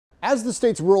As the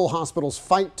state's rural hospitals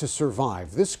fight to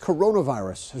survive, this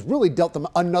coronavirus has really dealt them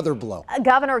another blow.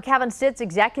 Governor Kevin Stitt's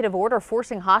executive order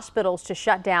forcing hospitals to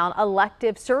shut down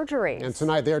elective surgeries. And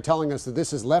tonight they're telling us that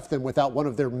this has left them without one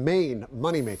of their main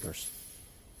moneymakers.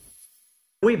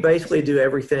 We basically do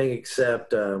everything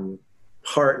except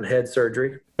heart and head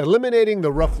surgery. Eliminating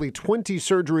the roughly 20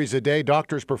 surgeries a day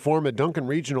doctors perform at Duncan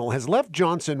Regional has left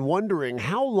Johnson wondering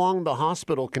how long the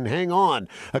hospital can hang on.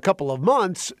 A couple of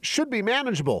months should be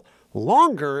manageable.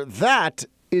 Longer, that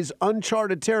is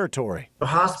uncharted territory. The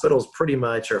hospitals pretty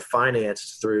much are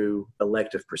financed through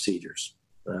elective procedures.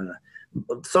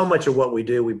 So much of what we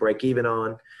do, we break even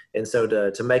on. And so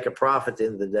to make a profit at the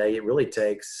end of the day, it really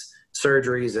takes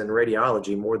surgeries and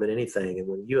radiology more than anything. And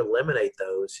when you eliminate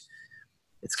those,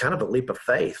 it's kind of a leap of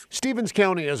faith. Stevens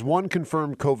County has one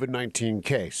confirmed COVID-19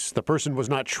 case. The person was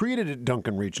not treated at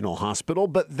Duncan Regional Hospital,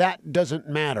 but that doesn't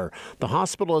matter. The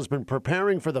hospital has been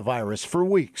preparing for the virus for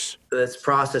weeks. This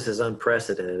process is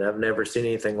unprecedented. I've never seen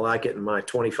anything like it in my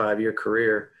 25-year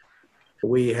career.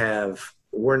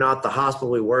 We're not the hospital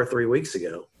we were 3 weeks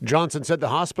ago. Johnson said the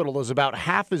hospital is about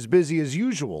half as busy as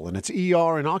usual in its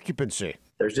ER and occupancy.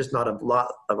 There's just not a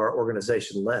lot of our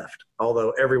organization left, although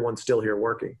everyone's still here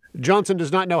working. Johnson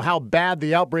does not know how bad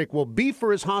the outbreak will be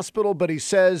for his hospital, but he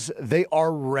says they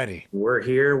are ready. We're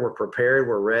here, we're prepared,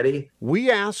 we're ready.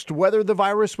 We asked whether the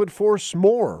virus would force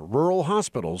more rural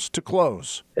hospitals to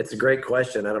close. It's a great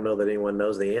question. I don't know that anyone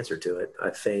knows the answer to it. I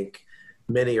think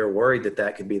many are worried that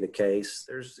that could be the case.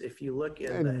 If you look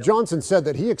in Johnson said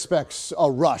that he expects a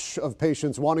rush of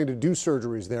patients wanting to do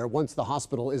surgeries there once the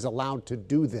hospital is allowed to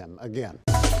do them again.